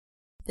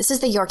This is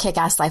the Your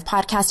Kick-Ass Life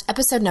podcast,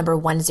 episode number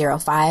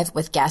 105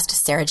 with guest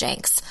Sarah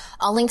Jenks.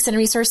 All links and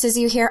resources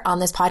you hear on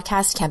this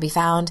podcast can be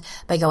found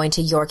by going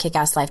to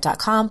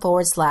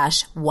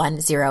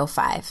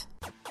yourkickasslife.com/105.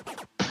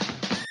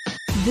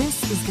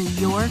 This is the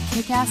Your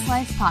Kick-Ass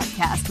Life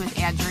podcast with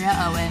Andrea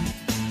Owen,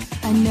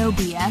 a no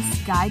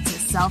BS guide to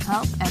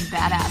self-help and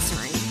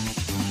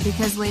badassery.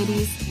 Because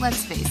ladies,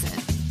 let's face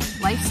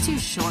it, life's too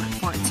short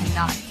for it to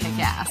not kick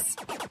ass.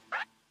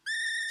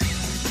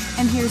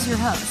 And here's your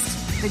host,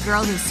 the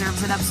girl who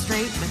serves it up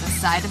straight with a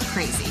side of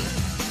crazy,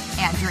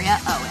 Andrea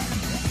Owen.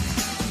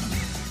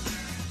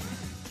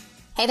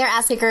 Hey there,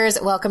 ass kickers.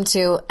 Welcome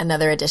to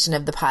another edition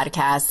of the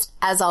podcast.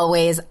 As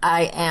always,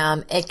 I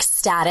am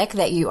ecstatic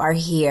that you are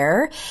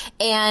here.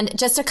 And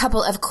just a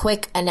couple of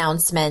quick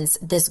announcements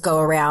this go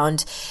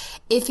around.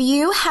 If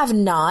you have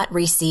not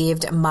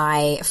received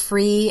my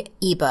free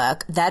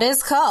ebook that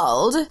is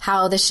called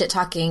How the Shit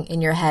Talking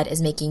in Your Head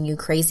is Making You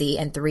Crazy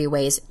and 3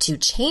 Ways to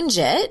Change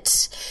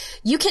It,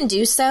 you can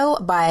do so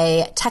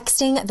by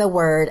texting the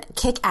word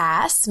kick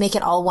ass, make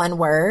it all one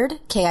word,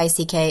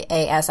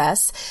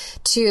 KICKASS,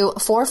 to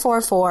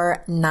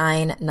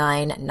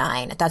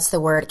 444999. That's the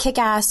word kick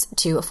ass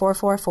to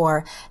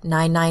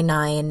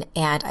 444999,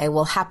 and I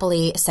will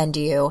happily send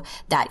you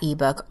that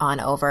ebook on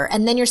over.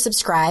 And then you're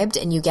subscribed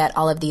and you get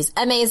all of these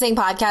amazing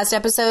podcast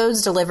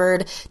episodes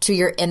delivered to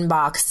your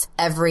inbox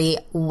every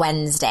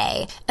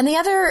Wednesday. And the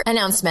other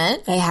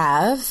announcement I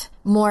have,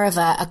 more of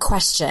a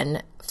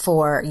question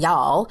for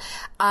y'all.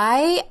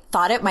 I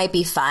thought it might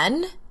be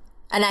fun,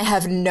 and I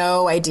have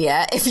no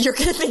idea if you're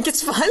going to think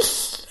it's fun.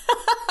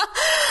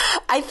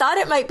 I thought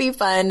it might be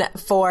fun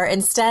for,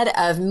 instead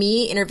of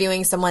me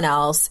interviewing someone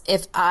else,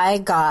 if I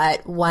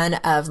got one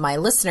of my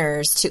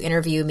listeners to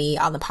interview me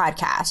on the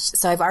podcast.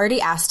 So I've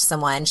already asked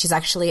someone. She's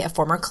actually a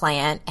former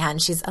client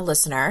and she's a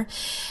listener,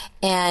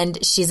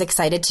 and she's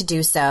excited to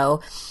do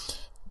so.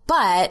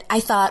 But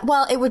I thought,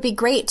 well, it would be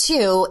great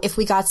too if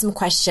we got some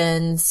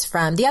questions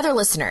from the other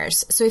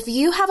listeners. So if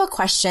you have a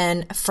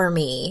question for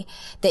me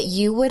that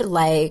you would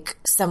like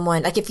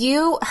someone, like if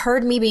you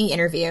heard me being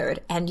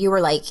interviewed and you were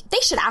like,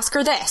 they should ask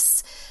her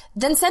this,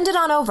 then send it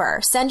on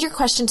over. Send your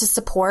question to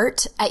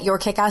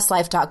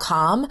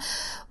support@yourkickasslife.com.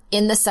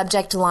 In the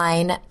subject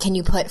line, can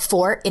you put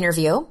for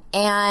interview?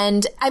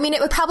 And I mean, it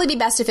would probably be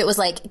best if it was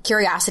like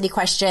curiosity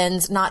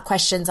questions, not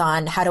questions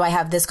on how do I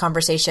have this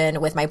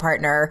conversation with my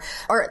partner,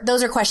 or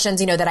those are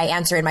questions, that I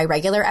answer in my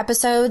regular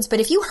episodes.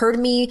 But if you heard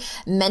me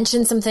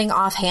mention something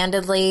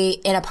offhandedly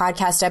in a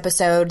podcast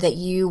episode that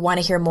you want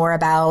to hear more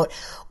about,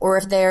 or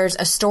if there's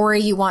a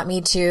story you want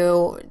me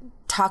to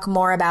talk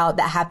more about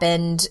that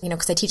happened,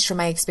 because I teach from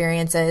my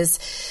experiences.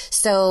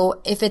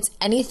 So if it's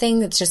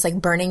anything that's just like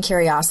burning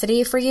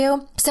curiosity for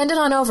you, send it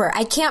on over.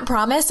 I can't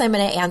promise I'm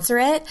going to answer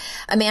it.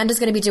 Amanda's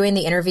going to be doing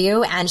the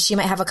interview and she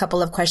might have a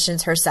couple of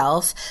questions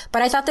herself,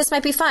 but I thought this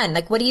might be fun.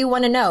 Like, what do you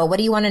want to know? What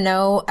do you want to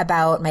know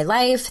about my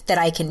life that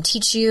I can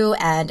teach you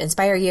and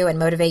inspire you and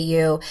motivate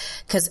you?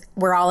 Because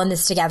we're all in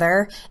this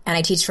together and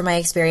I teach from my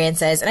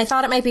experiences, and I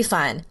thought it might be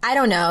fun. I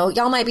don't know.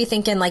 Y'all might be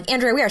thinking like,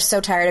 Andrea, we are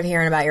so tired of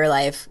hearing about your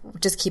life.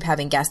 Just keep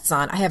having guests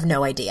on. I have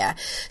no idea.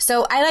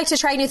 So I like to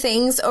try new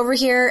things over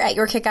here at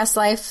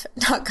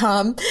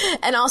yourkickasslife.com.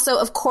 And also,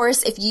 of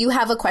course, if you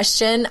have a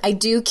question, I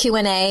do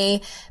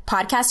Q&A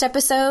podcast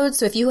episodes.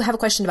 So if you have a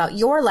question about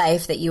your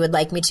life that you would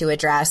like me to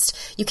address,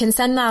 you can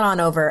send that on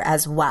over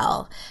as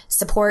well.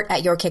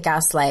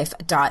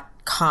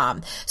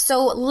 Support@yourkickasslife.com.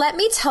 So let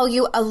me tell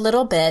you a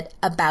little bit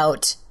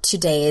about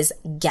today's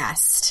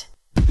guest.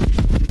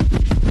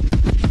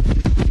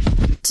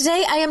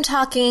 Today I am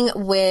talking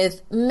with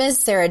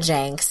Ms. Sarah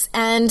Jenks,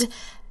 and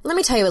let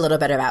me tell you a little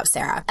bit about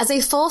Sarah. As a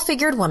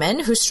full-figured woman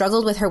who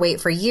struggled with her weight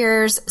for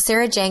years,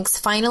 Sarah Jenks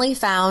finally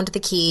found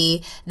the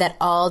key that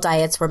all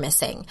diets were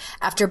missing.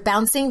 After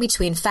bouncing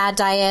between fad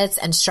diets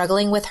and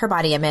struggling with her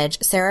body image,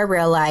 Sarah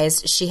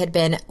realized she had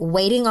been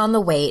waiting on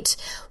the weight,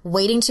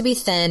 waiting to be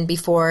thin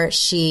before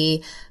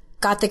she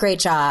got the great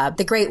job,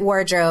 the great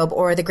wardrobe,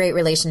 or the great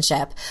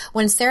relationship.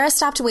 When Sarah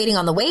stopped waiting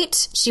on the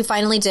weight, she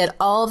finally did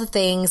all the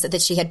things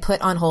that she had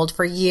put on hold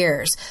for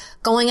years.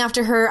 Going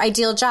after her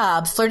ideal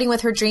job, flirting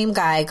with her dream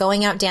guy,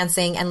 going out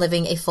dancing, and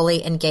living a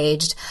fully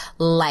engaged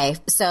life.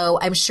 So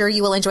I'm sure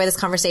you will enjoy this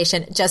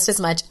conversation just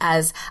as much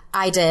as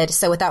I did.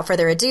 So without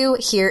further ado,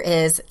 here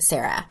is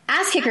Sarah.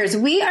 Ass kickers,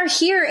 we are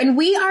here and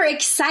we are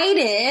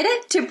excited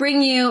to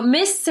bring you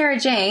Miss Sarah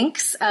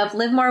Jenks of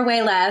Live More,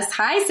 Way Less.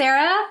 Hi,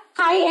 Sarah.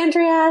 Hi,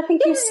 Andrea.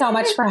 Thank you so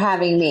much for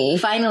having me.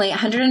 Finally,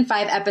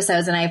 105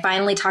 episodes, and I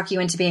finally talk you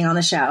into being on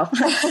the show.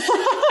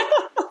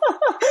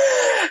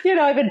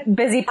 I've been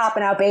busy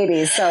popping out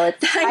babies, so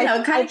it's, I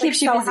know, kind of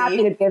keeps you busy. So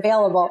happy to be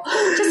available.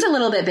 Just a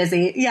little bit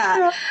busy.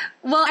 Yeah.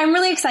 Well, I'm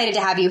really excited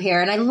to have you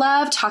here, and I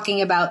love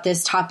talking about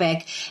this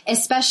topic,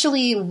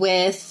 especially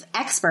with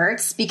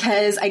experts,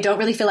 because I don't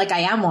really feel like I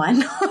am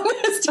one on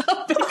this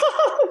topic.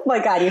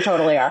 my God, you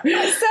totally are.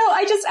 So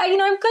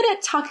I'm good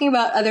at talking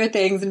about other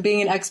things and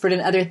being an expert in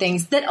other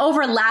things that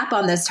overlap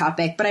on this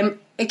topic, but I'm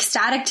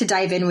ecstatic to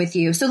dive in with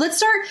you. So let's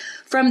start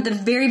from the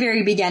very,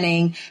 very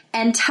beginning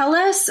and tell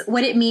us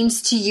what it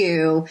means to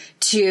you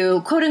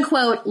to quote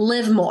unquote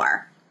live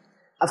more.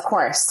 Of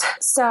course.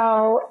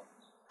 So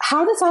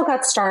how this all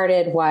got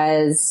started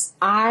was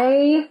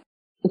I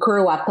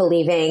grew up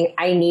believing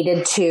I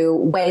needed to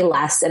weigh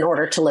less in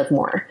order to live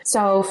more.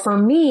 So for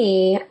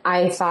me,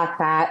 I thought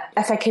that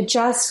if I could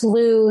just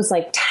lose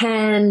like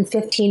 10,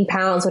 15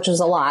 pounds, which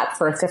was a lot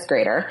for a fifth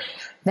grader,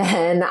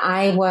 then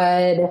I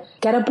would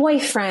get a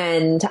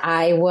boyfriend.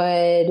 I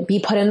would be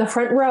put in the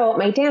front row at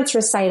my dance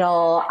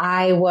recital.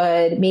 I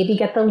would maybe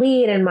get the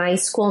lead in my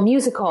school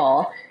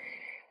musical.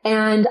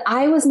 And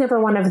I was never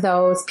one of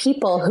those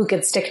people who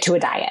could stick to a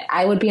diet.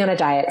 I would be on a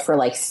diet for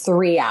like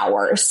 3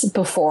 hours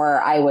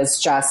before I was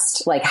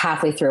just like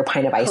halfway through a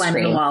pint of ice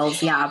cream. The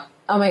walls, yeah.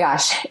 Oh my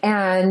gosh.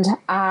 And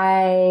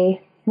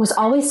I was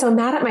always so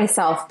mad at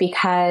myself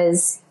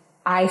because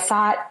I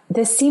thought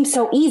this seems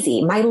so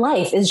easy. My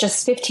life is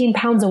just 15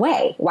 pounds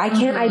away. Why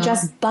can't I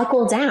just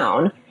buckle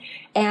down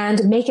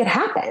and make it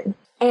happen?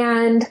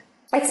 And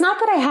it's not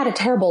that I had a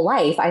terrible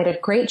life. I had a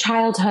great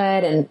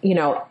childhood and,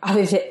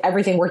 obviously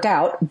everything worked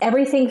out.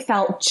 Everything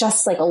felt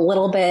just like a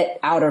little bit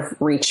out of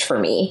reach for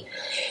me.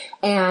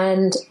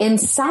 And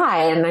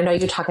inside, and I know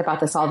you talk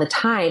about this all the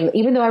time,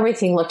 even though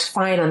everything looked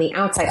fine on the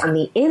outside, on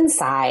the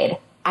inside,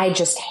 I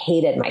just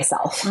hated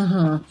myself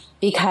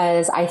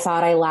because I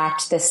thought I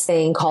lacked this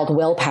thing called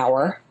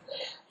willpower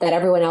that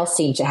everyone else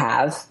seemed to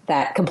have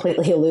that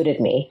completely eluded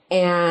me.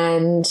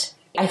 And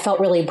I felt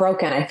really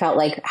broken. I felt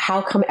like,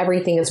 how come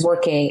everything is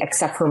working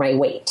except for my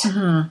weight?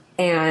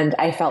 And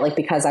I felt like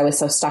because I was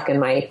so stuck in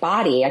my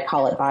body, I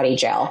call it body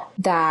jail,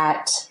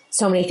 that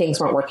so many things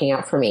weren't working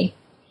out for me.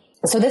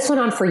 So this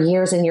went on for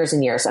years and years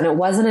and years. And it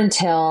wasn't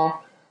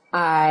until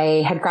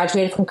I had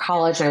graduated from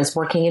college and I was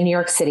working in New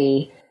York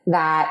City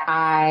that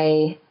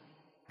I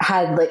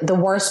had like the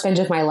worst binge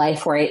of my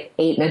life where I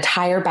ate an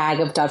entire bag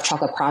of Dove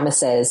Chocolate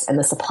Promises in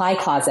the supply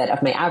closet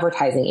of my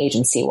advertising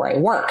agency where I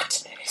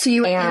worked. So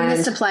you were in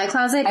the supply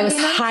closet? I was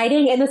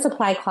hiding in the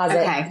supply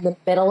closet in the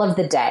middle of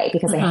the day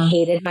because I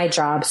hated my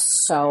job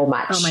so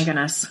much. Oh my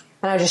goodness.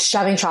 And I was just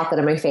shoving chocolate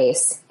in my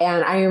face.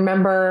 And I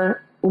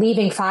remember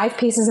leaving 5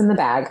 pieces in the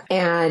bag,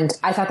 and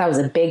I thought that was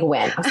a big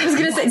win. I was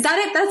going to say,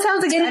 that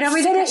sounds like, I don't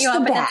mean to cut you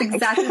off, but that's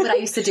exactly what I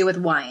used to do with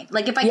wine.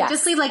 Like if I could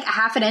just leave like a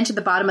half an inch at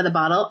the bottom of the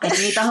bottle, I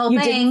didn't eat the whole thing.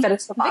 Didn't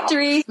finish the bottle.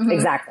 Victory.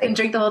 Exactly. And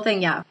drink the whole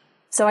thing, yeah.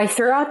 So I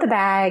threw out the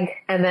bag,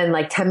 and then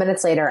like 10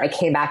 minutes later, I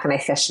came back and I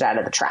fished it out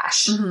of the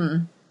trash.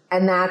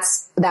 And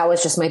that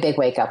was just my big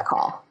wake up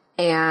call.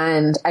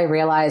 And I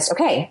realized,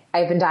 okay,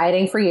 I've been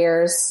dieting for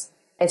years.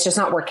 It's just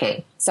not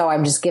working. So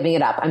I'm just giving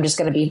it up. I'm just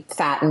going to be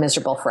fat and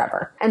miserable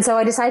forever. And so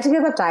I decided to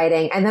give up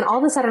dieting. And then all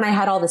of a sudden I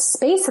had all this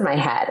space in my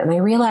head and I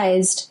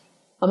realized,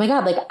 oh my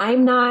God, like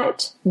I'm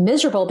not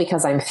miserable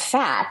because I'm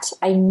fat.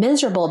 I'm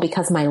miserable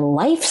because my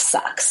life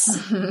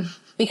sucks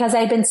because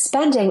I've been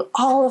spending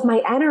all of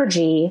my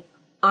energy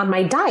on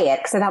my diet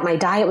because I thought my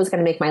diet was going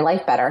to make my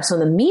life better. So in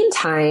the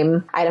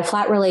meantime, I had a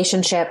flat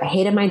relationship. I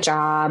hated my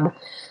job.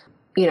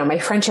 My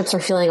friendships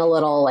are feeling a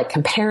little like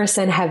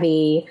comparison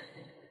heavy.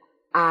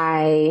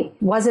 I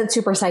wasn't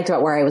super psyched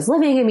about where I was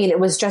living. I mean, it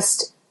was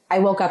just, I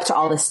woke up to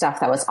all this stuff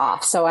that was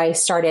off. So I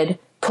started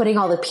putting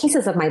all the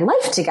pieces of my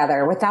life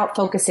together without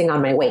focusing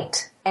on my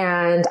weight.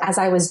 And as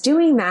I was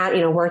doing that,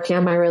 working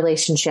on my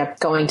relationship,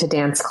 going to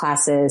dance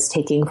classes,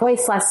 taking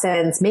voice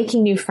lessons,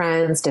 making new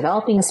friends,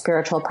 developing a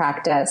spiritual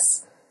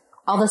practice,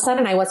 all of a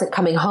sudden I wasn't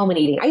coming home and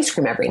eating ice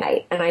cream every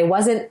night. And I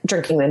wasn't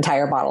drinking the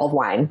entire bottle of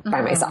wine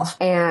by myself.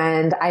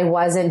 And I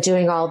wasn't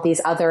doing all these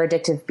other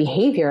addictive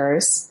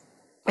behaviors.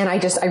 And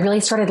I really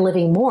started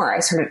living more. I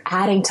started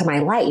adding to my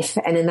life.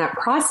 And in that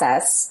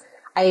process,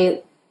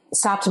 I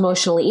stopped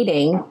emotionally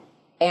eating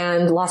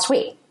and lost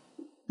weight.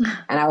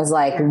 And I was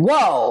like,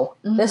 whoa,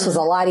 this was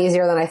a lot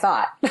easier than I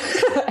thought.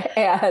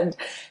 And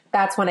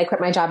that's when I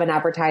quit my job in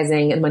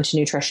advertising and went to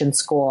nutrition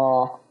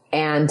school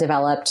and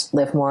developed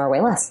Live More, Weigh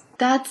Less.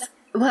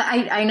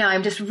 I know.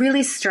 I'm just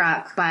really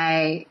struck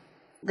by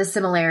the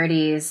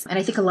similarities. And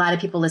I think a lot of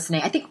people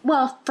listening, I think a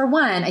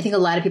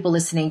lot of people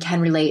listening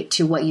can relate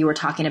to what you were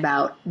talking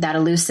about, that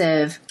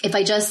elusive, if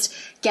I just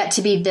get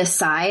to be this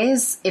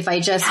size, if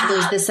I just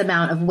lose this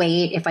amount of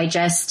weight, if I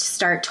just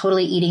start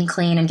totally eating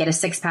clean and get a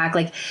 6-pack,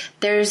 like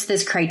there's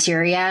this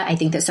criteria I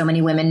think that so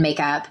many women make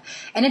up.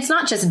 And it's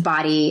not just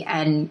body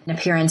and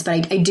appearance,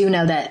 but I do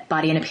know that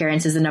body and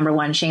appearance is the number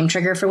one shame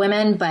trigger for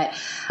women. But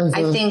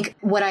I think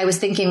what I was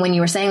thinking when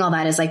you were saying all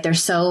that is like,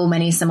 there's so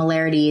many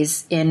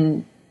similarities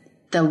in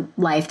the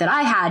life that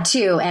I had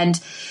too. And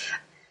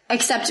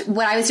except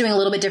what I was doing a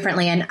little bit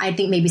differently. And I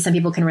think maybe some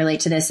people can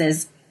relate to this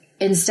is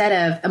instead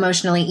of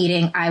emotionally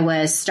eating, I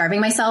was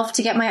starving myself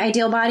to get my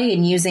ideal body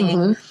and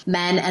using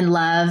men and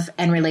love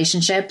and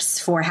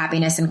relationships for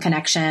happiness and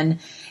connection.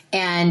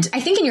 And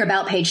I think in your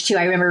About page too,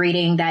 I remember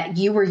reading that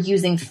you were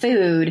using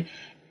food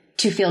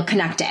to feel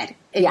connected.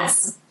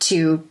 Yes.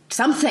 To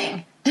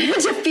something.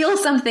 to feel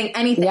something,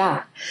 anything.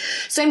 Yeah.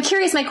 So I'm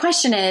curious, my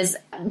question is,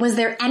 was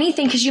there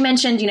anything, because you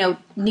mentioned,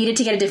 needed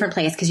to get a different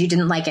place because you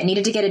didn't like it,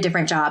 needed to get a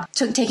different job,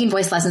 taking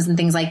voice lessons and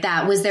things like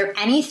that. Was there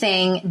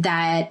anything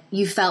that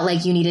you felt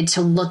like you needed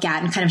to look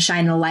at and kind of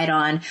shine the light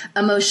on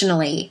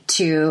emotionally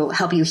to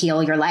help you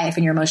heal your life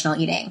and your emotional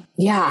eating?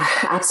 Yeah,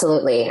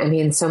 absolutely. I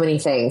mean, so many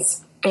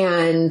things.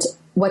 And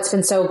what's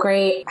been so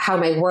great, how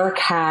my work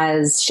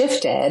has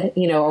shifted,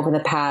 over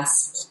the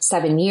past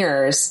 7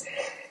 years,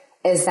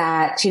 is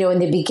that, in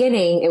the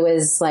beginning, it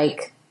was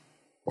like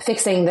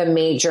fixing the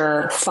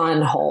major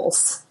fun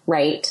holes,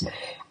 right?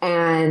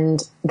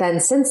 And then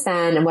since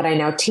then, and what I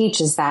now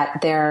teach is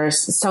that there's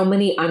so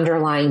many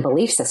underlying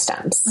belief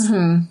systems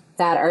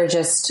that are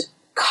just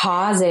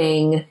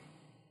causing,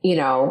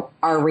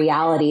 our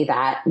reality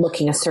that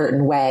looking a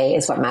certain way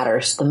is what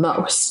matters the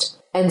most.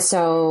 And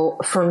so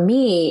for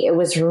me, it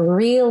was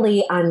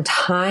really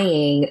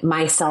untying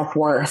my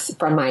self-worth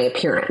from my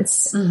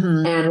appearance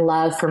and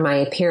love for my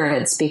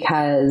appearance,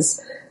 because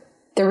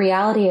the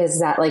reality is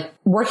that like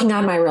working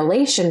on my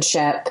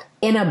relationship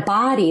in a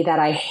body that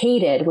I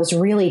hated was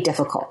really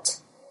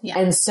difficult. Yeah.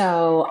 And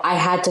so I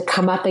had to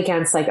come up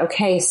against like,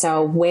 okay,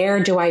 so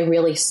where do I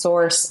really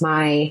source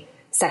my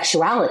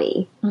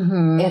sexuality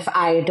if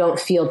I don't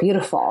feel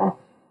beautiful?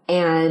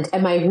 And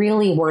am I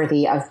really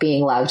worthy of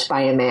being loved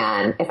by a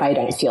man if I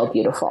don't feel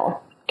beautiful?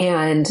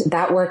 And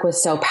that work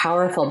was so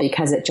powerful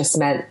because it just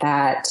meant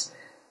that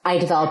I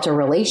developed a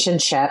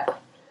relationship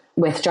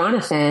with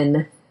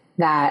Jonathan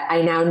that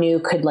I now knew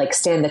could like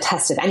stand the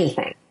test of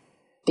anything,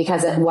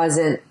 because it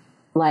wasn't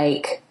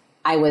like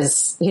I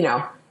was,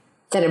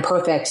 thin and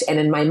perfect. And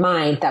in my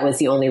mind, that was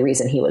the only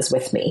reason he was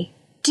with me.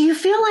 Do you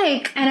feel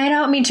like, and I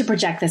don't mean to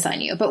project this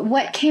on you, but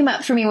what came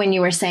up for me when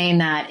you were saying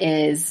that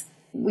is,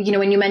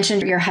 when you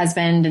mentioned your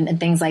husband and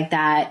things like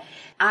that,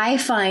 I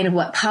find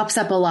what pops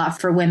up a lot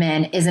for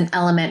women is an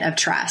element of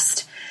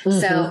trust.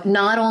 So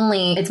not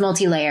only it's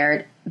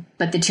multi-layered,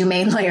 but the two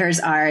main layers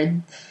are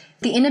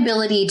the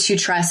inability to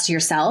trust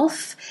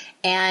yourself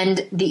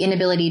and the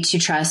inability to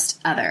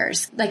trust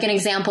others. Like an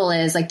example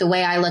is like the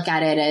way I look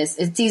at it is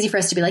it's easy for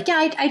us to be like,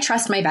 yeah, I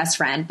trust my best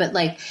friend. But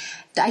like,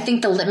 I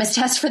think the litmus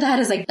test for that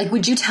is like,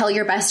 would you tell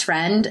your best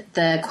friend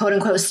the quote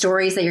unquote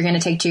stories that you're going to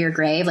take to your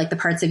grave? Like the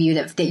parts of you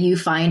that you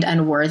find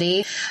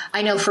unworthy.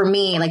 I know for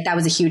me, like that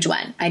was a huge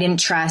one. I didn't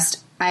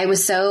trust. I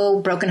was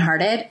so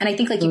brokenhearted. And I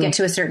think like you get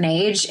to a certain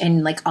age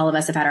and like all of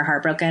us have had our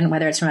heart broken,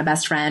 whether it's from a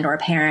best friend or a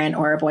parent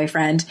or a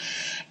boyfriend.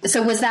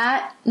 So was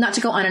that, not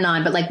to go on and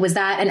on, but like, was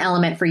that an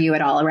element for you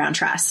at all around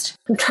trust?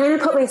 I'm trying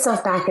to put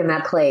myself back in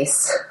that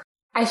place.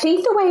 I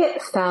think the way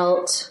it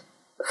felt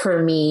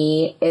for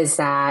me is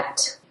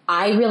that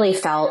I really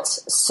felt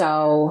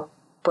so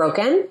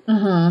broken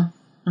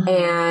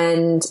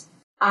and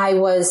I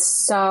was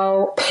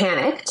so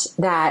panicked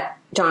that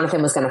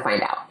Jonathan was going to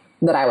find out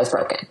that I was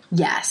broken.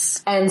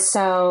 Yes. And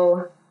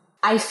so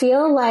I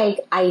feel like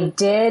I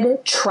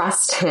did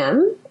trust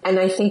him. And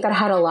I think that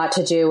had a lot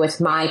to do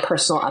with my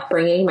personal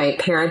upbringing. My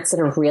parents did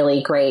a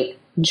really great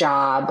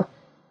job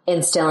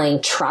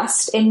instilling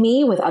trust in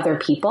me with other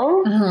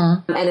people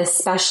and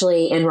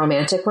especially in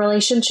romantic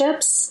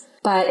relationships.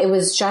 But it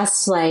was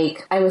just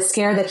like, I was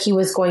scared that he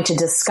was going to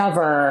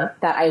discover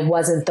that I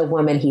wasn't the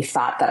woman he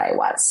thought that I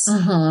was.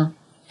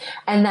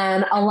 And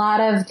then a lot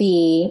of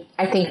the,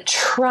 I think,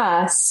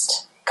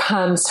 trust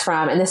comes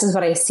from, and this is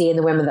what I see in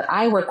the women that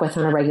I work with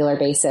on a regular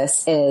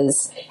basis,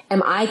 is,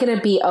 am I going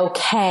to be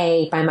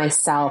okay by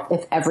myself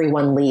if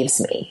everyone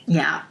leaves me?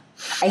 Yeah.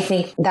 I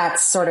think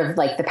that's sort of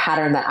like the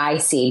pattern that I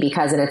see,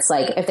 because, and it's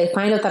like, if they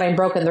find out that I'm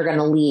broken, they're going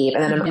to leave.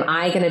 And then am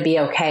I going to be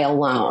okay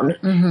alone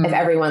if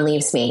everyone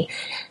leaves me?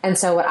 And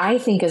so what I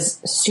think is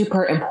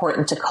super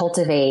important to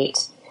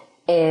cultivate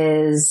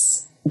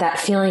is that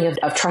feeling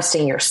of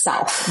trusting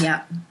yourself.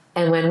 Yeah.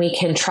 And when we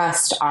can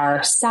trust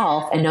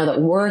ourselves and know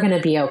that we're going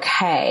to be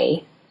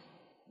okay,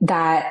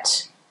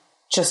 that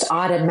just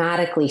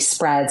automatically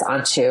spreads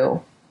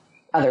onto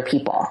other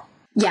people.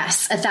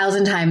 Yes,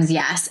 1,000 times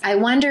yes. I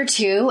wonder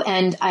too,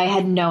 and I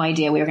had no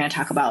idea we were going to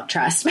talk about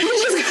trust. Great,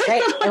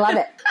 I love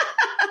it.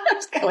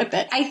 Let's go with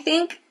it. I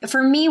think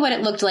for me, what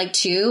it looked like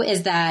too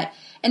is that,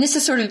 and this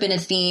has sort of been a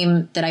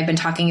theme that I've been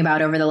talking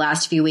about over the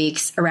last few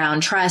weeks around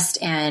trust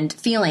and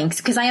feelings,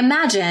 because I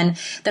imagine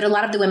that a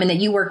lot of the women that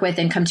you work with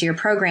and come to your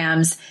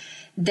programs,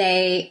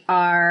 they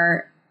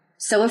are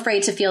so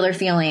afraid to feel their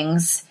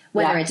feelings,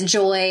 whether it's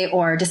joy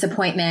or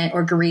disappointment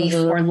or grief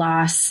or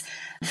loss,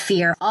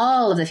 fear,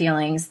 all of the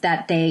feelings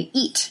that they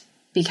eat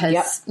because,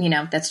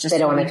 that's just they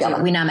don't what want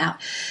to we numb out.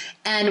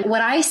 And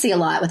what I see a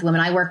lot with women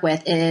I work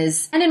with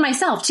is, and in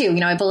myself too,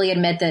 I fully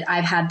admit that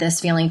I've had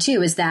this feeling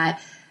too, is that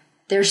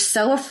they're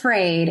so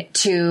afraid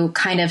to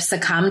kind of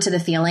succumb to the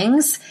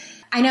feelings.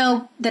 I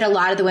know that a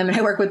lot of the women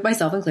I work with,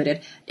 myself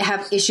included,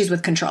 have issues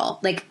with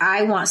control. Like,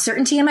 I want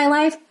certainty in my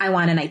life. I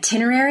want an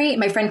itinerary.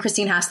 My friend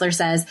Christine Hassler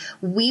says,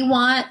 we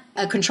want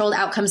a controlled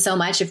outcome so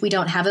much. If we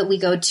don't have it, we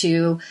go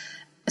to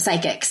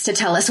psychics to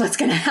tell us what's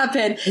going to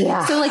happen.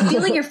 Yeah. So like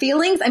feeling your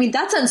feelings, I mean,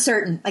 that's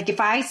uncertain. Like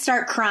if I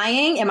start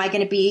crying, am I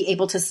going to be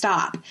able to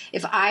stop?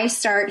 If I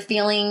start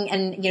feeling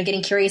and, you know,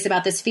 getting curious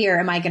about this fear,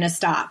 am I going to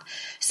stop?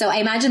 So I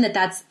imagine that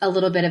that's a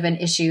little bit of an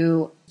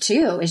issue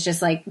too, is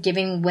just like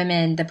giving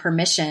women the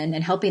permission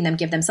and helping them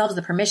give themselves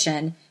the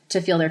permission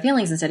to feel their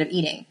feelings instead of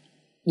eating.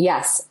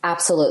 Yes,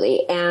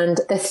 absolutely. And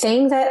the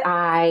thing that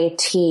I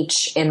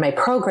teach in my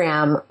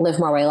program, Live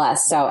More, Way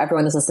Less, so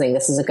everyone who's listening,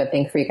 this is a good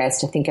thing for you guys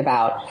to think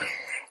about,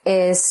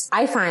 is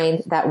I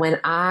find that when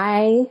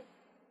I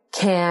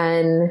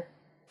can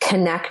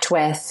connect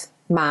with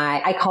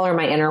I call her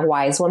my inner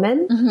wise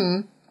woman.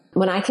 Mm-hmm.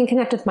 When I can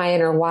connect with my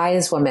inner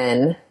wise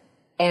woman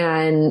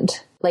and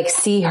like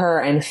see her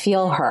and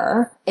feel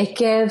her, it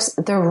gives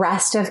the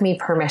rest of me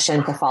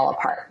permission to fall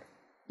apart.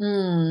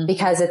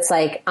 Because it's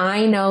like,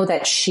 I know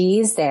that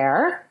she's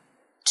there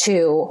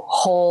to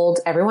hold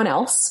everyone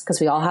else, because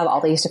we all have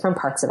all these different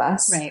parts of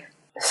us, right,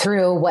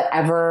 through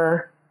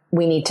whatever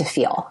we need to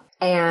feel.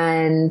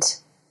 And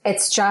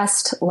it's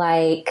just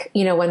like,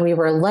 you know, when we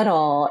were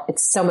little,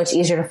 it's so much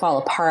easier to fall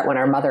apart when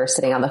our mother is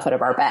sitting on the foot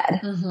of our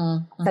bed,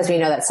 because we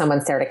know that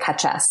someone's there to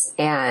catch us.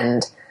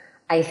 And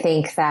I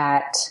think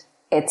that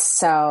it's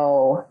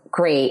so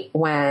great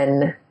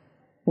when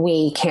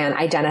we can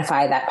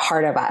identify that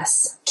part of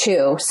us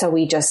too. So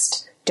we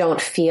just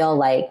don't feel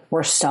like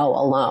we're so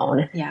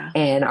alone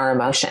in our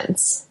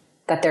emotions,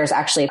 that there's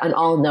actually an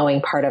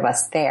all-knowing part of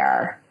us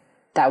there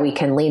that we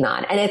can lean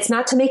on. And it's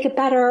not to make it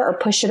better or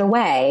push it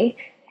away.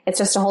 It's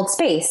just to hold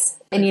space.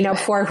 And, you know,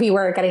 before we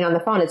were getting on the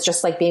phone, it's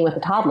just like being with a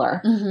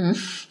toddler.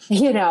 Mm-hmm.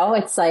 You know,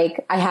 it's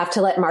like, I have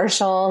to let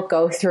Marshall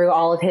go through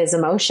all of his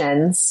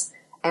emotions,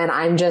 and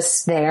I'm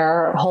just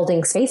there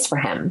holding space for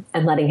him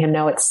and letting him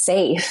know it's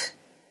safe.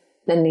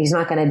 Then he's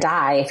not going to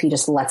die if he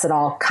just lets it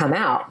all come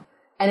out.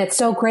 And it's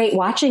so great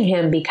watching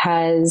him,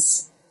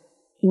 because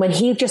when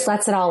he just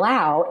lets it all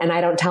out and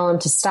I don't tell him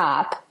to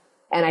stop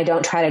and I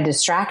don't try to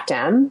distract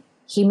him,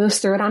 he moves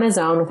through it on his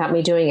own without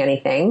me doing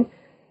anything.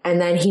 And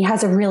then he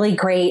has a really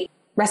great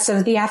rest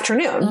of the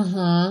afternoon,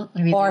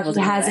 or he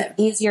has an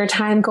easier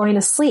time going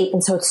to sleep.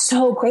 And so it's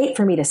so great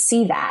for me to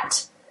see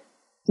that,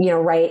 you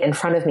know, right in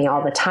front of me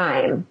all the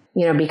time,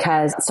 you know,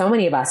 because so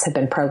many of us have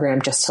been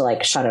programmed just to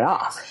like shut it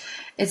off.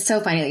 It's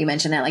so funny that you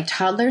mentioned that. Like,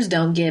 toddlers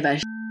don't give a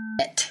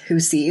shit who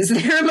sees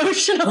their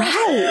emotional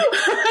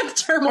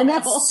turmoil. And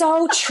that's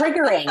so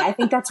triggering. I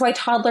think that's why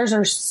toddlers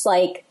are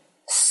like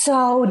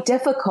so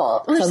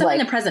difficult. Well, they're so like,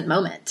 in the present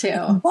moment too.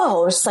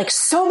 Whoa, there's like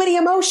so many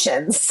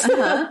emotions.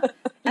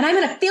 And I'm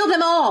going to feel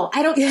them all.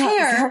 I don't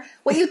care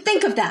what you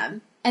think of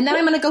them. And then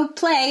I'm going to go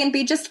play and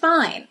be just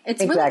fine.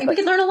 It's really, we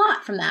can learn a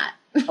lot from that.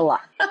 A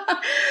lot.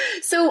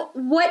 So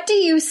what do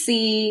you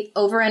see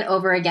over and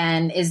over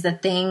again is the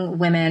thing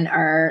women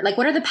are like,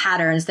 what are the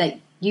patterns that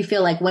you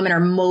feel like women are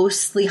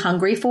mostly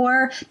hungry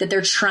for, that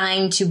they're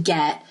trying to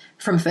get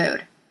from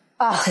food?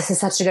 Oh, this is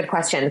such a good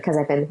question, because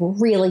I've been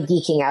really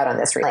geeking out on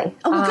this recently.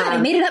 Oh, well, good. I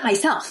made it up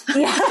myself.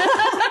 Yeah.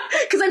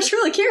 Because I'm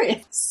truly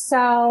curious.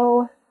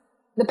 So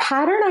the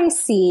pattern I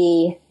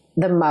see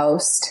the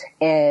most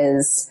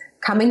is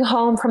coming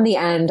home from the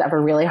end of a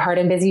really hard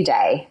and busy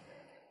day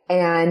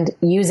and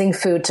using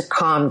food to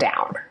calm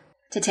down.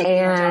 To take the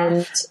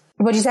edge off.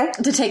 What'd you say?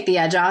 To take the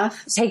edge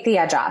off. Take the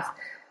edge off.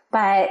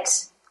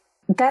 But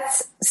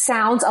that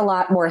sounds a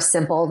lot more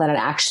simple than it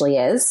actually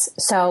is.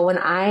 So when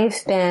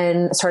I've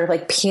been sort of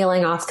like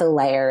peeling off the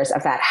layers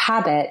of that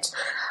habit,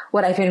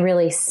 what I've been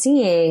really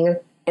seeing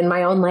in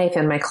my own life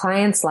and my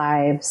clients'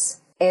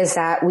 lives is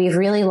that we've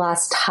really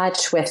lost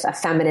touch with a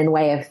feminine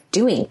way of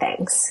doing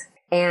things.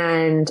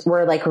 And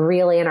we're like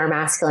really in our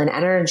masculine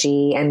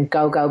energy and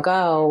go, go,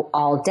 go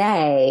all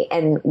day.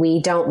 And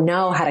we don't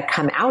know how to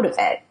come out of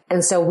it.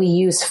 And so we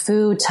use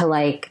food to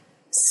like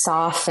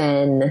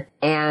soften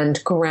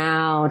and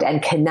ground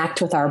and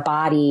connect with our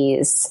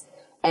bodies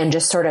and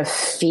just sort of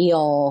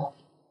feel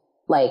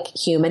like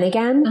human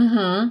again.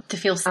 Mm-hmm. To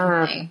feel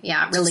something.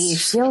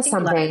 Relief. Feel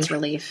something. It's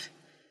relief.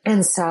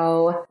 And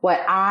so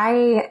what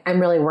I am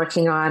really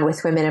working on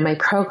with women in my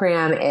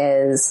program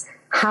is,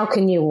 how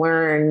can you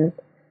learn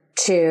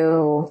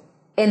to,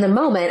 in the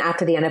moment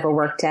after the end of a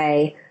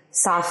workday,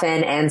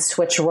 soften and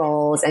switch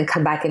roles and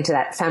come back into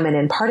that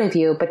feminine part of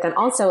you. But then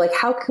also, like,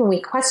 how can we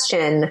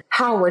question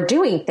how we're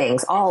doing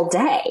things all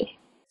day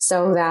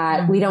so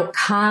that we don't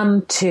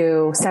come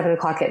to 7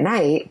 o'clock at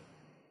night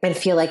and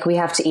feel like we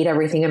have to eat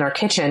everything in our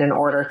kitchen in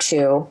order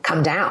to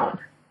come down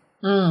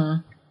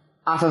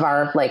off of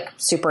our like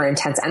super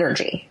intense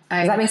energy.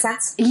 Does that make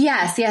sense?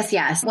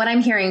 Yes. What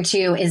I'm hearing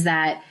too is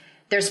that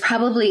there's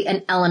probably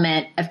an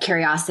element of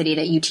curiosity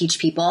that you teach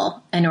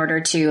people in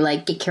order to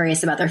like get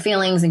curious about their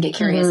feelings and get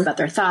curious about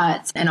their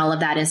thoughts and all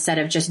of that, instead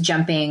of just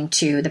jumping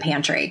to the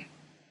pantry.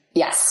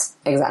 Yes,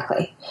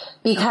 exactly.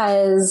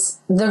 Because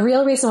the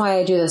real reason why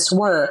I do this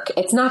work,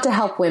 it's not to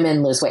help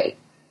women lose weight.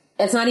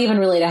 It's not even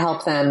really to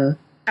help them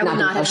I would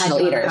not have had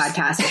you on the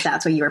podcast if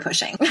that's what you were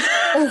pushing.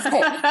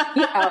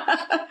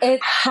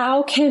 It's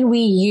how can we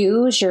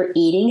use your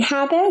eating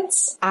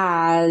habits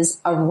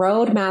as a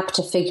roadmap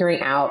to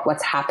figuring out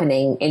what's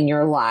happening in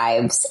your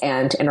lives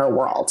and in our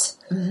world?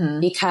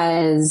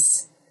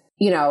 Because,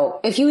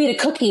 if you eat a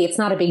cookie, it's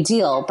not a big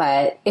deal.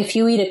 But if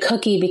you eat a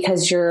cookie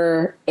because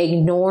you're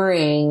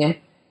ignoring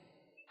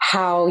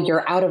how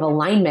you're out of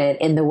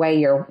alignment in the way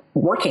you're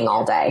working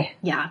all day.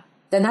 Yeah.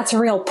 Then that's a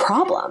real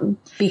problem,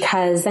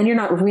 because then you're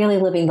not really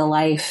living the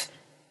life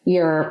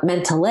you're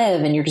meant to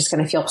live, and you're just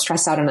going to feel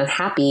stressed out and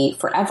unhappy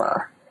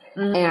forever.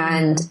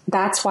 And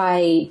that's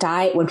why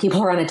when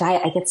people are on a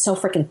diet, I get so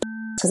freaking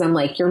because I'm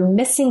like, you're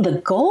missing the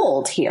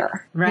gold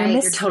here.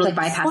 Right. You're totally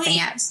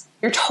bypassing it.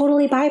 You're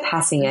totally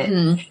bypassing it.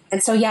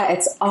 And so,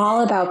 it's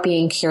all about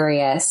being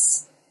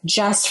curious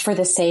just for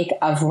the sake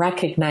of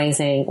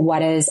recognizing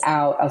what is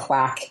out of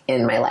whack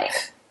in my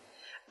life.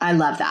 I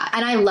love that.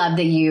 And I love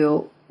that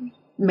you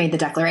made the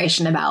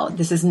declaration about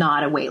this is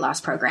not a weight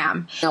loss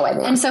program. No, I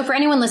didn't. And so for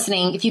anyone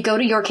listening, if you go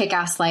to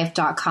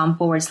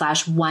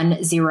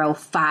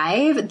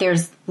yourkickasslife.com/105,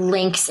 there's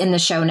links in the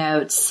show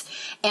notes.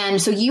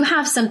 And so you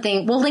have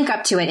something, we'll link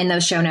up to it in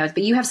those show notes,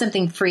 but you have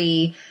something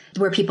free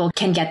where people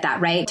can get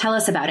that, right? Tell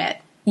us about it.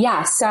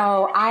 Yeah.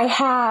 So I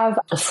have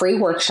a free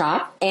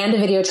workshop and a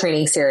video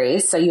training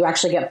series. So you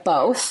actually get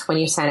both when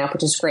you sign up,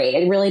 which is great.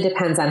 It really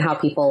depends on how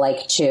people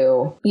like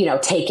to,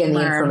 take in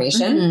the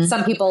information.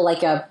 Some people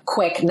like a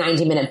quick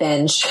 90-minute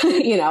binge,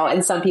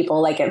 and some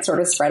people like it sort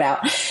of spread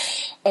out.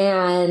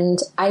 And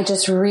I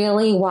just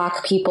really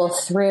walk people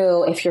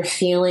through if you're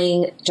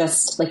feeling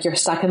just like you're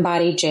stuck in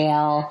body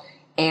jail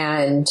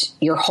and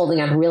you're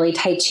holding on really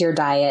tight to your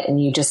diet and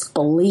you just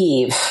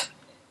believe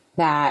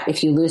that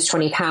if you lose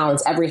 20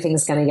 pounds,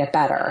 everything's going to get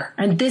better.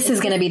 And this is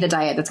going to be the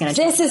diet that's going to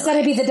change. This is going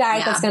to be the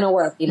diet that's going to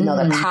work, even though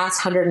the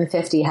past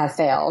 150 have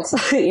failed.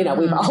 We've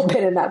all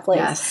been in that place.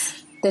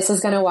 Yes. This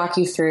is going to walk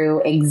you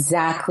through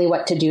exactly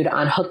what to do to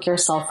unhook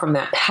yourself from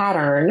that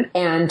pattern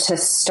and to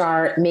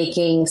start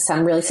making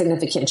some really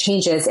significant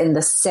changes in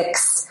the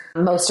 6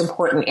 most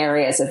important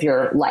areas of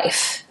your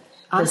life.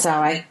 Awesome. And so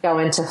I go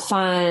into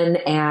fun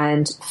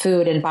and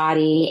food and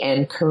body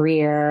and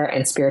career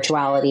and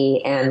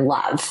spirituality and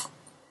love.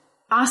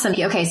 Awesome.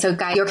 Okay. So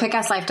guys,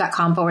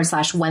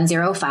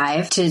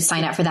 yourkickasslife.com/105 to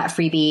sign up for that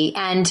freebie.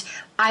 And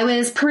I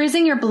was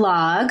perusing your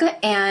blog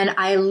and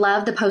I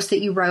love the post that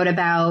you wrote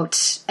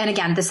about, and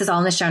again, this is all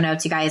in the show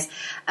notes, you guys,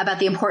 about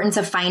the importance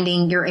of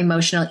finding your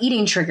emotional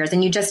eating triggers.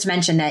 And you just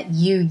mentioned that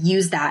you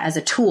use that as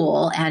a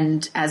tool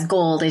and as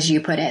gold, as you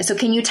put it. So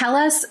can you tell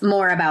us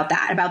more about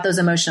that, about those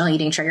emotional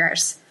eating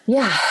triggers?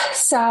 Yeah.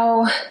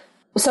 So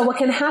what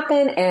can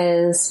happen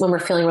is when we're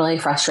feeling really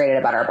frustrated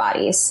about our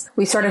bodies,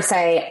 we sort of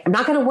say, I'm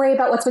not going to worry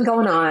about what's been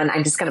going on.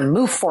 I'm just going to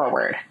move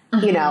forward.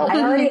 I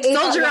already ate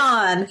soldier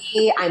on.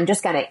 I'm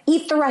just going to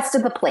eat the rest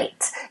of the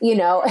plate,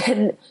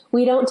 and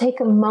we don't take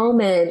a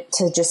moment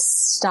to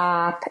just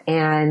stop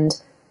and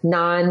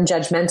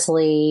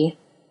non-judgmentally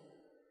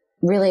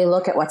really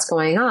look at what's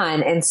going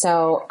on. And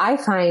so I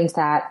find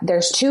that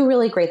there's 2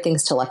 really great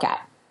things to look at.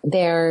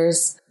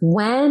 There's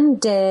when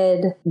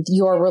did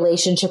your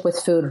relationship with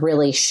food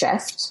really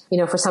shift?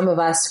 For some of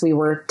us, we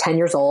were 10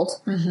 years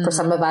old. For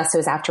some of us, it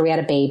was after we had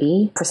a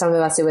baby. For some of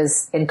us, it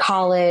was in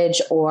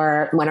college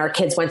or when our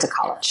kids went to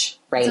college,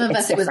 right? Some of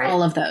us, it was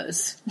all of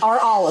those. Or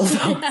all of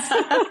those.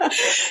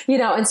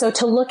 And so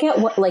to look at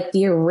what like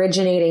the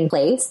originating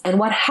place and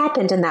what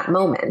happened in that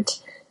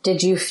moment.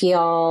 Did you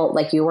feel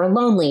like you were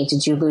lonely?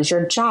 Did you lose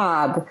your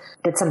job?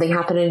 Did something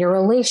happen in your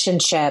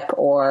relationship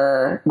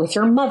or with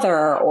your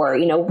mother? Or,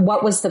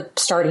 what was the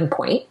starting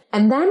point?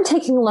 And then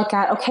taking a look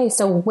at, okay,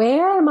 so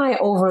where am I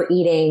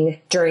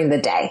overeating during the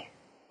day?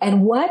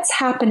 And what's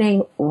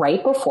happening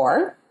right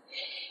before?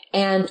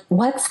 And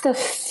what's the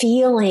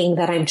feeling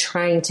that I'm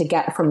trying to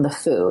get from the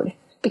food?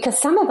 Because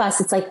some of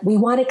us, it's like we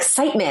want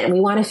excitement and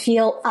we want to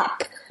feel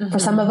up. For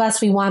some of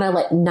us, we want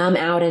to numb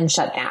out and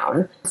shut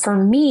down. For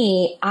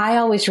me, I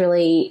always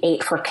really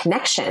ate for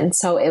connection.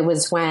 So it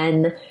was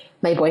when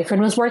my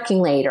boyfriend was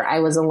working late or I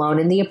was alone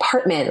in the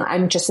apartment.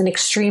 I'm just an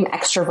extreme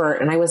extrovert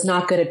and I was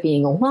not good at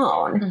being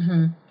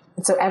alone.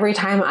 And so every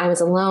time I was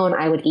alone,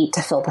 I would eat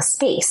to fill the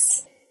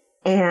space.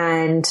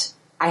 And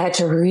I had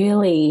to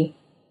really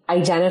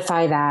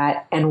identify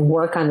that and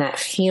work on that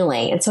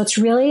feeling. And so it's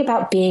really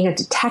about being a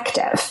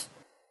detective.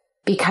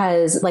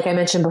 Because like I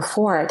mentioned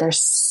before,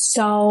 there's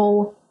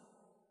so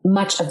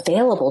much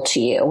available to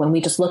you when we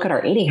just look at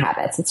our eating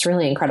habits. It's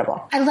really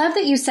incredible. I love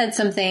that you said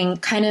something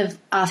kind of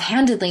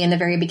offhandedly in the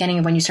very beginning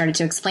of when you started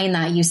to explain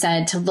that. You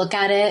said to look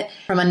at it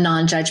from a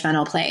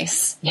non-judgmental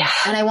place. Yeah.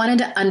 And I wanted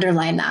to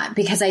underline that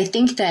because I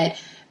think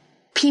that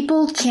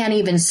people can't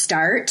even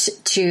start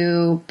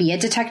to be a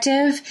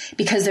detective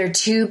because they're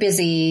too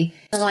busy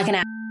like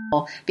an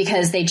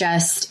because they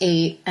just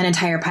ate an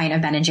entire pint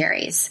of Ben &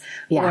 Jerry's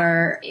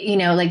or,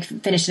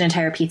 finished an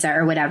entire pizza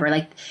or whatever.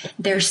 Like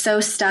they're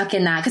so stuck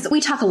in that because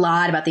we talk a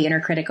lot about the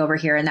inner critic over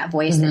here and that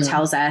voice that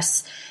tells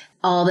us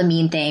all the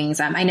mean things.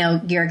 I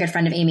know you're a good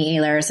friend of Amy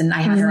Ehlers, and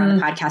I had her on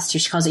the podcast too.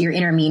 She calls it your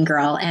inner mean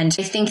girl. And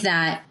I think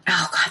that,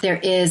 oh God, there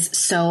is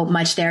so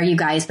much there, you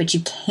guys, but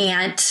you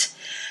can't,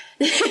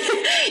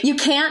 you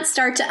can't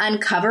start to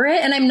uncover it.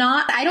 And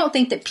I don't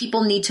think that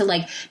people need to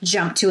like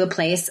jump to a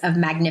place of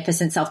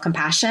magnificent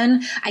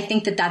self-compassion. I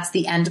think that that's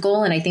the end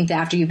goal. And I think that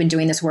after you've been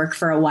doing this work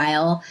for a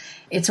while,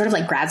 it's sort of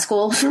like grad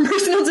school for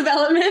personal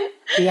development.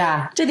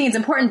 Yeah. Which I think is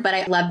important, but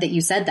I love that you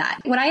said that.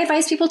 What I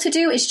advise people to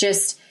do is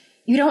just,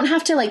 you don't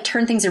have to like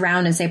turn things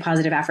around and say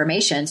positive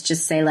affirmations.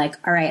 Just say like,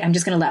 all right, I'm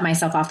just going to let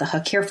myself off the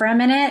hook here for a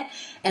minute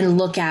and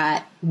look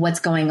at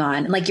what's going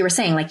on. Like you were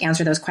saying, like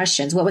answer those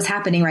questions. What was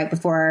happening right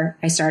before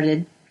I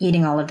started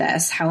eating all of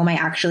this? How am I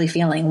actually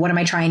feeling? What am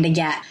I trying to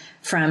get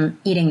from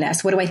eating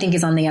this? What do I think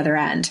is on the other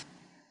end?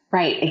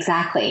 Right,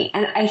 exactly.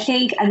 And I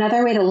think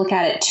another way to look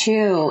at it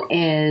too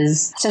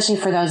is, especially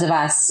for those of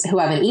us who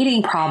have an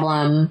eating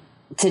problem,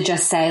 to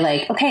just say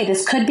like, okay,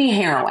 this could be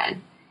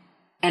heroin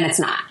and it's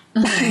not.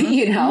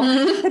 You know,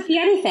 it could be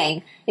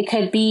anything. It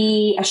could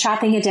be a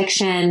shopping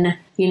addiction,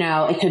 you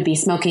know, it could be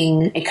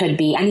smoking, it could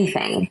be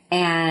anything.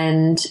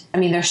 And I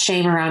mean, there's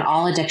shame around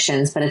all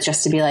addictions, but it's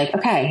just to be like,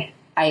 okay,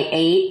 I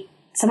ate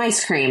some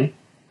ice cream.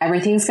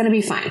 Everything's going to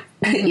be fine,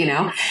 you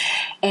know,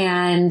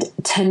 and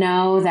to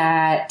know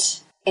that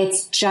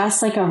it's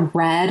just like a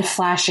red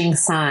flashing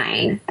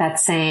sign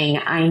that's saying,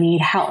 I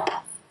need help.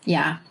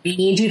 Yeah. I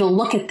need you to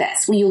look at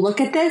this. Will you look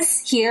at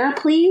this here,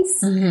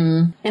 please?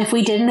 Mm-hmm. And if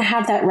we didn't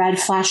have that red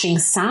flashing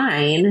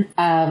sign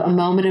of a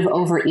moment of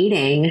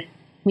overeating,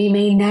 we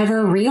may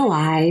never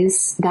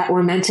realize that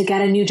we're meant to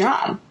get a new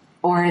job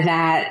or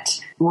that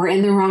we're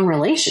in the wrong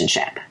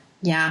relationship.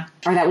 Yeah.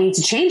 Or that we need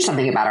to change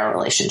something about our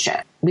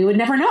relationship. We would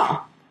never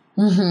know.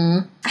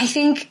 Mm-hmm. I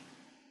think,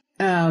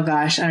 oh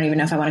gosh, I don't even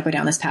know if I want to go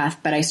down this path,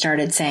 but I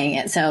started saying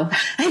it. So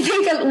I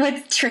think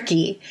what's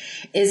tricky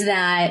is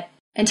that,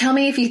 and tell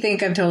me if you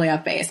think I'm totally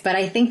off base, but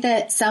I think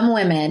that some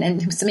women,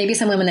 and maybe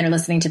some women that are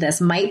listening to this,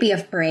 might be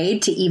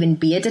afraid to even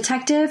be a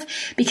detective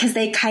because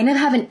they kind of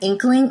have an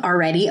inkling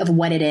already of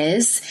what it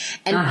is.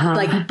 And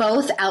like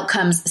both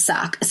outcomes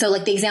suck. So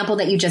like the example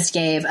that you just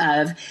gave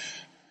of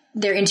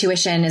their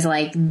intuition is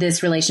like,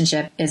 this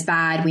relationship is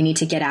bad. We need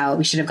to get out.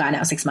 We should have gotten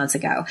out 6 months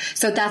ago.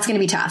 So that's going to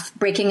be tough,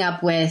 breaking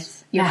up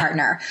with your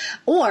partner.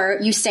 Or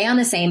you stay on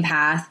the same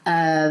path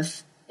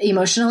of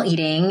emotional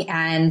eating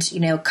and, you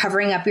know,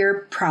 covering up your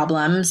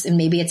problems. And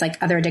maybe it's like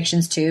other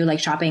addictions too, like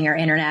shopping or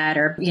internet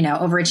or, you know,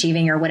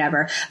 overachieving or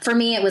whatever. For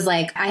me, it was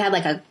like, I had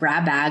like a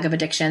grab bag of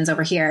addictions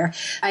over here.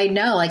 I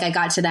know, like I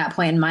got to that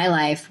point in my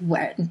life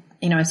where,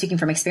 you know, I'm speaking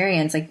from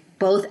experience, like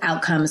both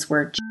outcomes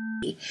were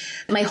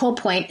my whole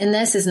point in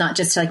this is not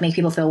just to like make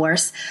people feel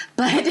worse,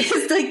 but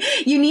it's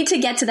like you need to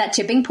get to that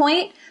tipping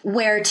point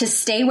where to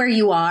stay where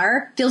you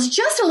are feels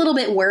just a little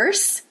bit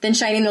worse than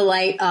shining the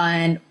light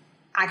on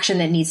action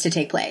that needs to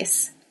take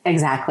place.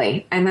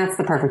 Exactly. And that's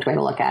the perfect way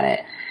to look at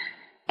it.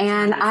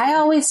 And I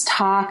always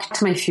talk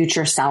to my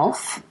future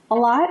self a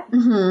lot.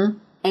 Mm-hmm.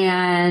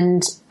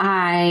 And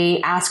I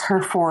ask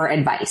her for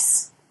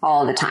advice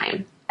all the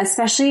time,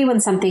 especially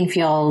when something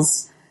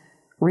feels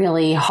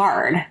really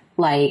hard,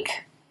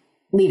 like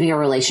leaving a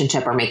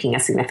relationship or making a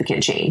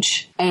significant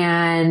change.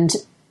 And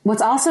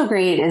what's also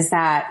great is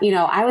that, you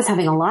know, I was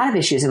having a lot of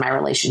issues in my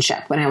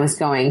relationship when I was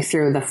going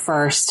through the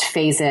first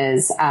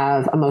phases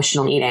of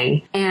emotional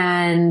eating.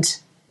 And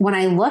when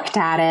I looked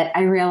at it,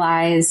 I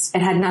realized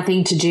it had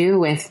nothing to do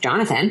with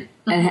Jonathan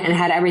and it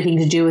had everything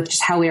to do with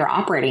just how we were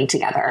operating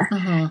together.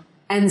 Mm-hmm.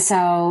 And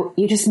so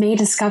you just may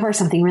discover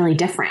something really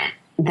different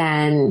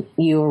than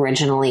you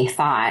originally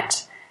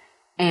thought.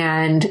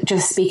 And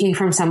just speaking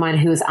from someone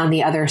who's on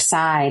the other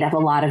side of a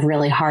lot of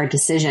really hard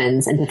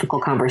decisions and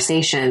difficult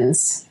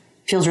conversations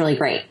feels really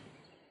great.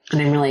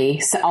 And I'm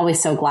really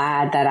always so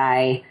glad that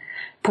I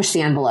pushed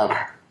the envelope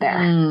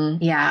there.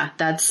 Yeah,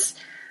 that's,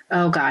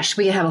 oh gosh,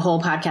 we could have a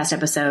whole podcast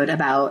episode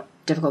about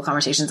difficult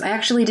conversations. I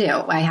actually do.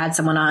 I had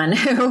someone on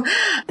who...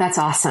 That's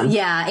awesome.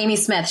 Yeah, Amy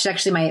Smith. She's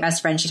actually my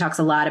best friend. She talks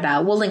a lot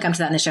about, we'll link up to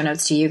that in the show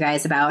notes to you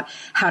guys, about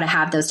how to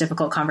have those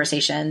difficult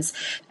conversations.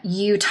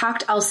 You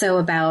talked also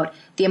about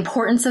the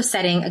importance of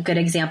setting a good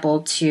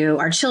example to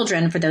our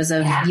children, for those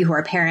of you who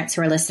are parents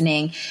who are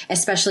listening,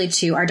 especially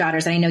to our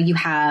daughters. And I know you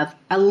have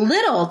a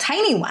little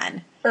tiny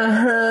one.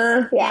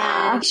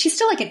 Yeah. And she's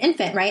still like an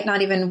infant, right?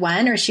 Not even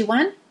one, or is she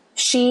one?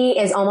 She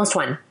is almost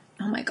one.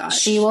 Oh my gosh.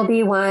 She will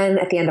be one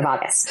at the end of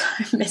August.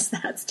 I missed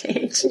that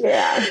stage.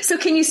 Yeah. So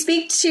can you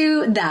speak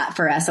to that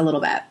for us a little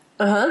bit?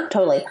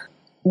 Totally.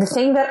 The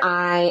thing that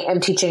I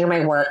am teaching in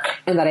my work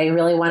and that I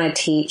really want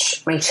to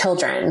teach my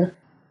children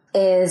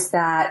is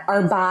that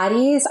our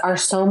bodies are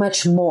so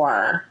much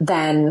more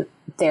than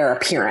their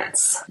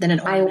appearance. Than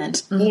an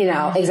ornament. You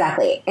know,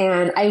 exactly.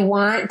 And I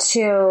want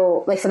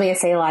to, like, something I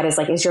say a lot is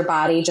like, is your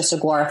body just a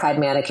glorified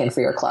mannequin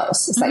for your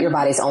clothes? Is that your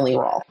body's only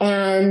role?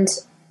 And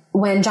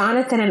when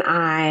Jonathan and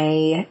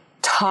I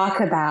talk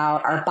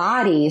about our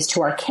bodies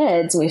to our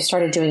kids, we've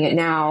started doing it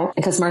now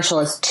because Marshall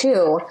is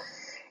 2,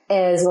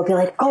 is we'll be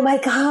like, oh my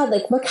God,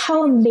 like, look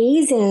how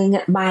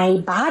amazing my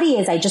body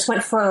is. I just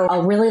went for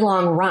a really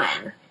long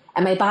run.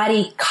 and my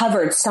body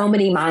covered so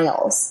many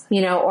miles,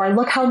 you know, or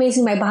look how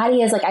amazing my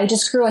body is. Like, I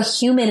just grew a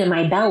human in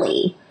my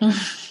belly.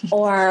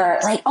 Or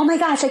like, oh my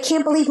gosh, I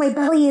can't believe my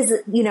belly is,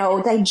 you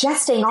know,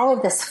 digesting all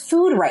of this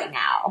food right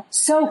now.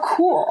 So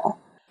cool.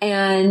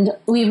 And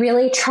we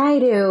really try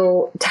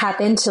to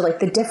tap into like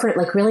the different,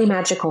 like really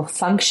magical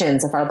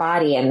functions of our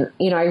body. And,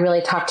 you know, I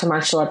really talked to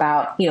Marshall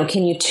about, you know,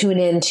 can you tune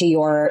into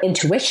your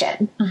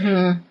intuition,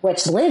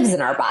 which lives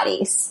in our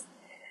bodies?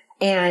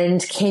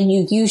 And can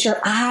you use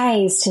your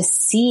eyes to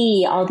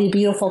see all the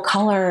beautiful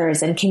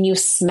colors? And can you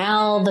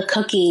smell the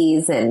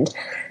cookies? And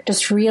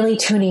just really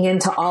tuning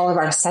into all of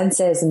our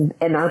senses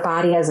and our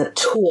body as a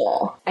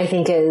tool, I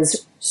think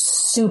is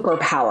super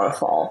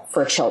powerful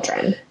for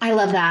children. I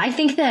love that. I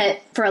think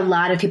that for a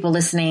lot of people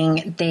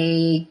listening,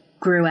 they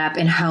grew up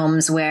in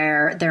homes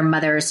where their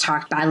mothers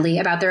talked badly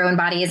about their own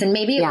bodies. And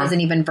maybe it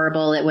wasn't even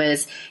verbal. It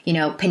was, you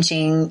know,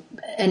 pinching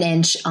an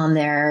inch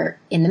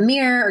in the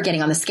mirror or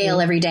getting on the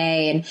scale every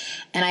day.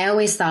 And I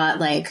always thought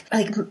like,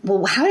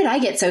 well, how did I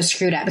get so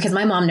screwed up? Because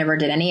my mom never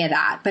did any of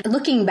that. But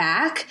looking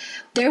back,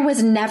 there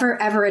was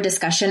never, ever a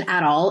discussion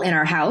at all in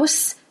our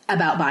house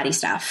about body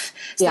stuff.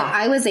 So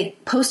I was a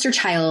poster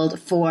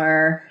child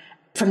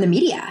from the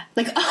media.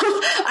 Like,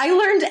 I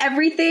learned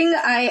everything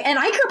and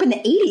I grew up in the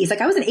 80s.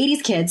 Like, I was an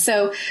 80s kid.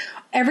 So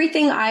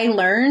everything I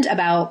learned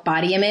about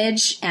body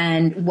image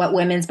and what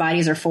women's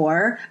bodies are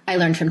for, I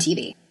learned from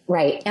TV.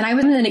 Right. And I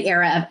was in an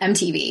era of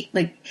MTV.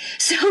 Like,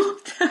 so.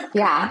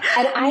 Yeah.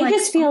 And I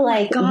just feel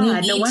like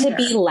we need to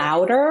be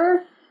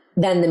louder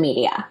than the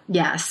media.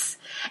 Yes.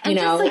 And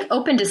just like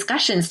open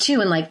discussions too,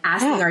 and like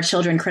asking our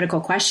children critical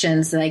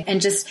questions, like,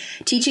 and just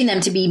teaching them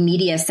to be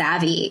media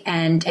savvy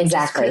and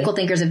just critical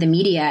thinkers of the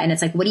media. And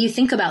it's like, what do you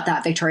think about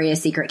that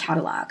Victoria's Secret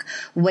catalog?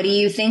 What do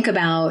you think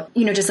about,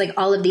 you know, just like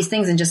all of these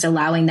things, and just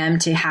allowing them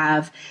to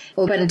have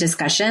open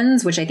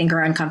discussions, which I think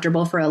are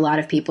uncomfortable for a lot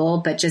of people.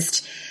 But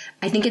just,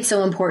 I think it's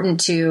so important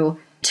to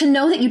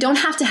know that you don't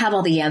have to have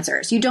all the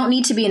answers. You don't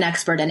need to be an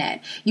expert in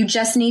it. You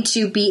just need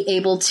to be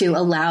able to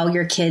allow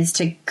your kids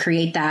to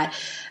create that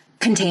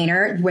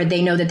container where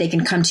they know that they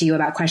can come to you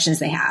about questions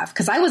they have.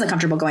 Because I wasn't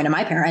comfortable going to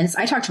my parents.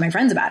 I talked to my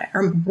friends about it,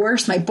 or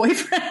worse, my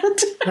boyfriend.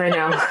 I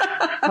know.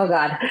 Oh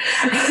God.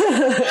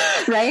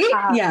 Right?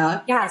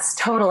 Yeah. Yes,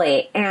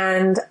 totally.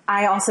 And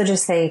I also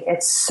just think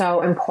it's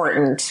so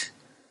important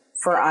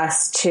for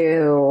us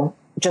to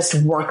just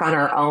work on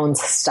our own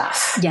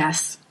stuff.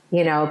 Yes.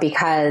 You know,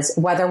 because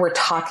whether we're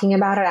talking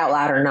about it out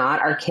loud or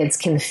not, our kids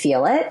can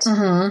feel it.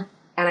 And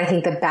I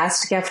think the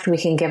best gift we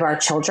can give our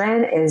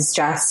children is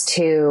just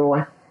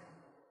to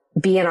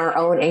be in our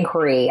own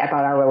inquiry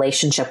about our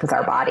relationship with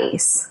our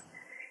bodies,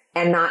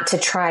 and not to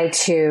try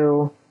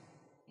to,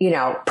 you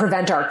know,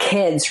 prevent our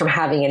kids from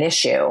having an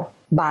issue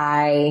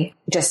by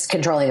just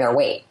controlling their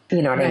weight.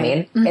 You know what I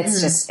mean?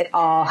 It's just, it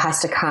all has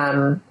to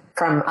come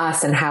from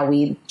us and how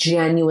we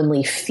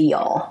genuinely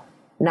feel,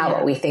 not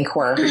what we think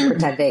we're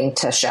pretending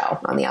to show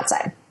on the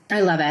outside.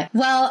 I love it.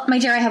 Well, my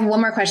dear, I have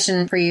one more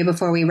question for you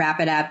before we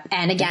wrap it up.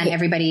 And again,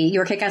 everybody,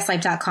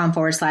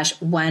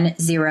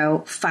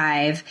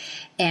 yourkickasslife.com/105.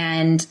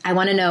 And I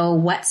want to know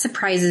what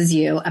surprises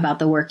you about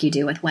the work you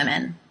do with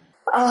women.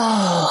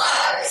 Oh,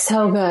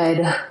 so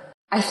good.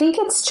 I think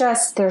it's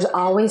just, there's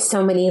always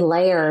so many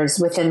layers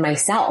within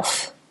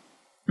myself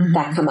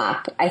that come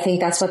up. I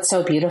think that's what's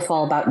so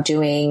beautiful about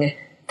doing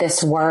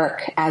this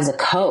work as a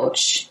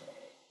coach,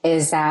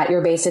 is that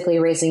you're basically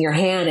raising your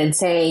hand and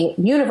saying,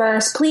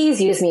 universe, please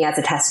use me as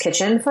a test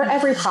kitchen for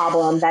every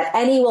problem that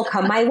any will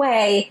come my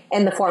way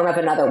in the form of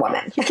another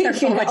woman.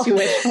 Careful what you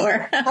wish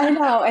for. I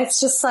know.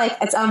 It's just like,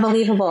 it's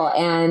unbelievable.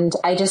 And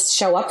I just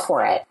show up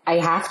for it. I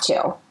have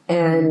to.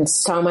 And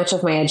so much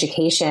of my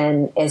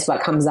education is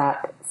what comes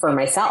up for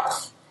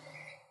myself.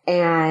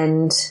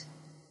 And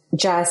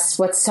just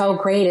what's so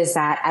great is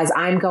that as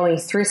I'm going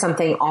through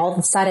something, all of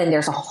a sudden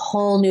there's a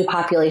whole new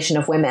population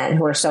of women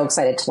who are so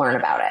excited to learn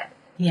about it.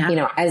 Yeah. You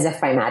know, as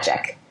if by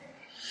magic.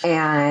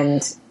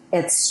 And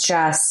it's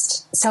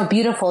just so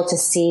beautiful to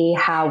see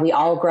how we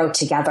all grow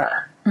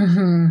together.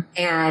 And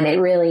it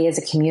really is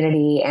a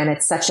community, and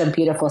it's such a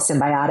beautiful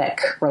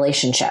symbiotic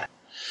relationship.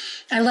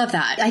 I love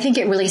that. I think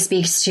it really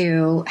speaks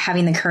to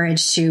having the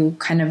courage to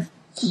kind of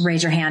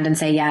raise your hand and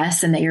say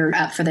yes, and that you're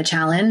up for the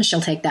challenge. She'll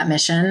take that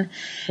mission.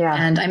 Yeah.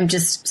 And I'm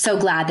just so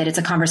glad that it's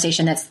a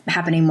conversation that's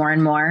happening more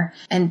and more.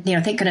 And, you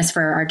know, thank goodness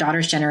for our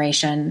daughter's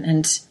generation.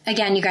 And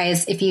again, you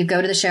guys, if you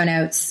go to the show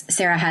notes,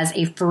 Sarah has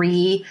a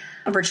free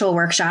virtual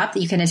workshop that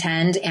you can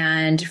attend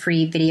and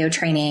free video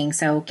training.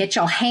 So get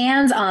your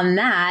hands on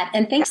that.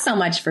 And thanks so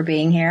much for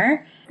being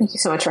here. Thank you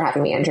so much for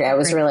having me, Andrea. It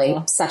was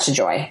really such a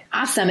joy.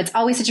 Awesome. It's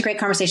always such a great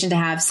conversation to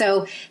have.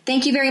 So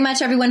thank you very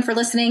much, everyone, for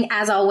listening.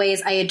 As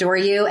always, I adore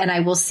you, and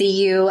I will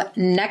see you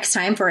next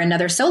time for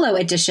another solo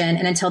edition.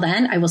 And until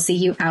then, I will see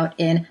you out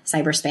in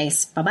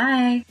cyberspace.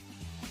 Bye-bye.